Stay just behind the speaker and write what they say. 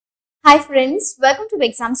Hi friends, welcome to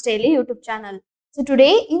Exams Daily YouTube channel. So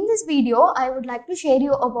today in this video, I would like to share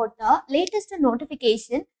you about the latest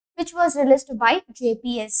notification which was released by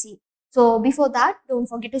JPSC. So before that, don't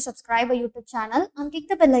forget to subscribe our YouTube channel and click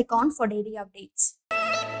the bell icon for daily updates.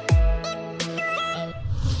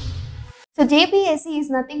 So JPSC is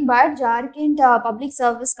nothing but Jharkhand Public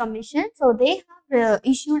Service Commission. So they have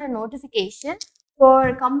issued a notification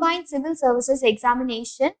for combined civil services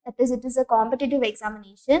examination. That is, it is a competitive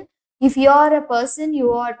examination. If you are a person,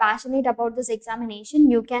 you are passionate about this examination,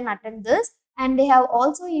 you can attend this. And they have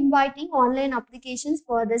also inviting online applications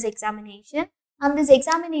for this examination. And this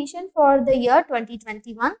examination for the year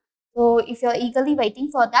 2021. So if you are eagerly waiting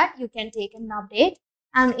for that, you can take an update.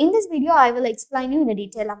 And in this video, I will explain you in a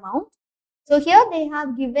detail amount. So here they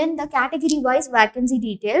have given the category wise vacancy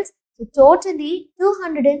details. So totally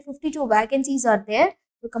 252 vacancies are there.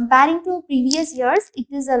 So comparing to previous years, it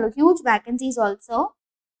is a huge vacancies also.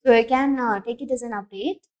 So you can take it as an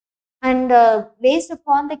update. And based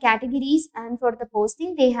upon the categories and for the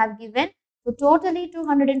posting they have given, so totally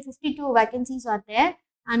 252 vacancies are there.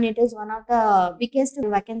 And it is one of the biggest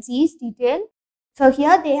vacancies detail. So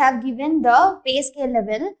here they have given the pay scale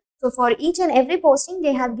level. So for each and every posting,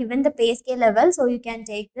 they have given the pay scale level. So you can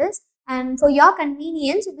take this. And for your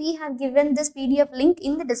convenience, we have given this PDF link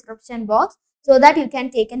in the description box so that you can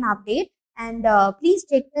take an update. And please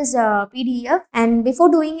check this PDF. And before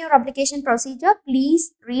doing your application procedure,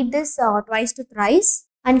 please read this twice to thrice.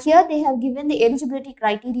 And here they have given the eligibility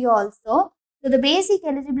criteria also. So the basic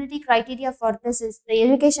eligibility criteria for this is the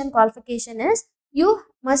education qualification is you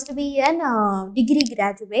must be an degree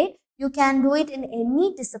graduate. You can do it in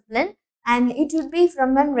any discipline and it would be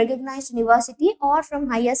from a recognized university or from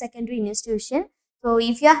higher secondary institution. So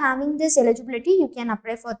if you are having this eligibility, you can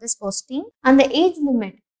apply for this posting. And the age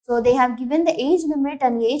limit. So they have given the age limit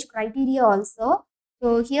and age criteria also.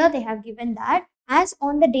 So here they have given that as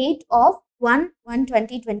on the date of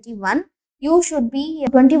 1/1/2021, you should be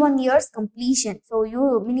 21 years completion. So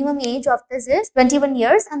your minimum age of this is 21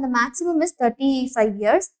 years and the maximum is 35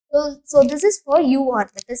 years. So this is for UR,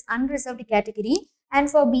 that is unreserved category. And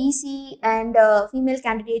for BC and female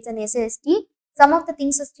candidates and SST, some of the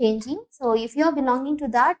things is changing. So if you are belonging to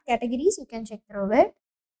that categories, you can check through it.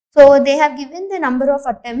 So they have given the number of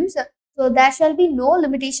attempts. So there shall be no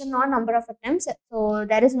limitation on number of attempts. So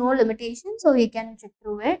there is no limitation. So you can check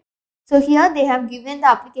through it. So here they have given the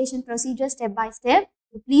application procedure step by step.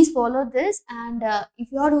 So please follow this. And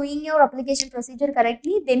if you are doing your application procedure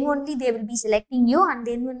correctly, then only they will be selecting you and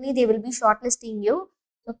then only they will be shortlisting you.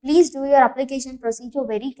 So please do your application procedure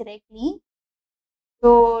very correctly.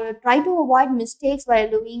 So try to avoid mistakes while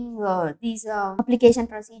doing these application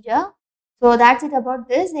procedure. So that's it about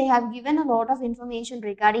this. They have given a lot of information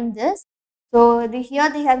regarding this. So here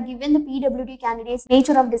they have given the PWD candidates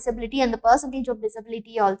nature of disability and the percentage of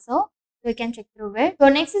disability also. So you can check through it. So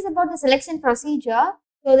next is about the selection procedure.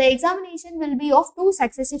 So the examination will be of two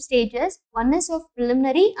successive stages. One is of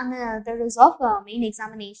preliminary and the other is of main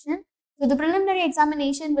examination. So the preliminary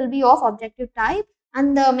examination will be of objective type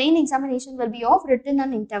and the main examination will be of written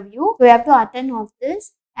and interview. So you have to attend of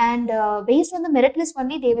this. And based on the merit list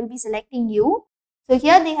only, they will be selecting you. So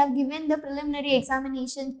here they have given the preliminary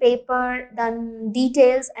examination paper, then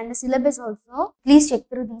details and the syllabus also. Please check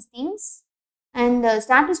through these things and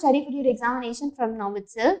start to study for your examination from now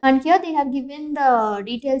itself. And here they have given the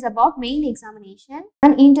details about main examination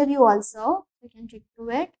and interview also. You can check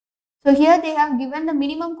through it. So here they have given the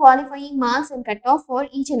minimum qualifying marks and cutoff for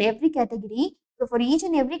each and every category. So for each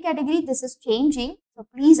and every category, this is changing. So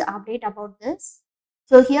please update about this.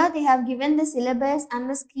 So here they have given the syllabus and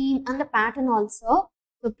the scheme and the pattern also.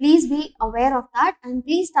 So please be aware of that and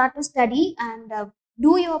please start to study and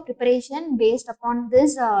do your preparation based upon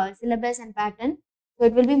this syllabus and pattern. So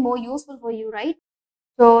it will be more useful for you, right?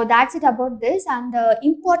 So that's it about this. And the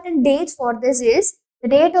important dates for this is the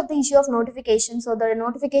date of the issue of notification. So the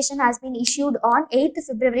notification has been issued on 8th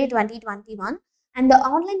February 2021 and the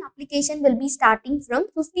online application will be starting from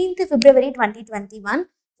 15th February 2021.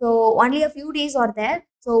 So only a few days are there.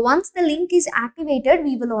 So once the link is activated,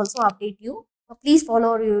 we will also update you. So please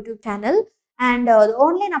follow our YouTube channel. And the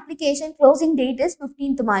online application closing date is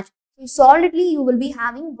 15th March. So solidly you will be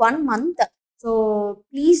having 1 month. So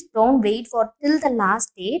please don't wait for till the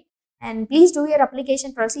last date. And please do your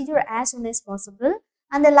application procedure as soon as possible.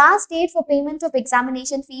 And the last date for payment of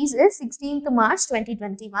examination fees is 16th March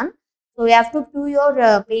 2021. So you have to do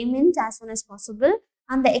your payment as soon as possible.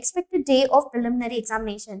 And the expected day of preliminary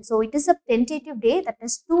examination. So it is a tentative day, that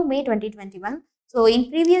is 2 May 2021. So in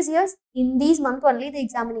previous years, in these months only the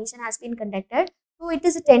examination has been conducted. So it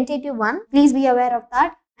is a tentative one. Please be aware of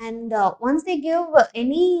that. And once they give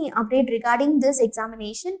any update regarding this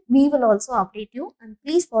examination, we will also update you, and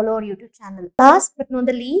please follow our YouTube channel. Last but not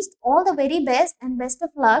the least, all the very best and best of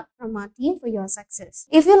luck from our team for your success.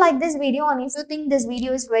 If you like this video and if you think this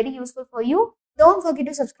video is very useful for you, don't forget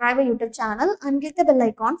to subscribe our YouTube channel and click the bell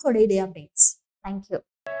icon for daily updates. Thank you.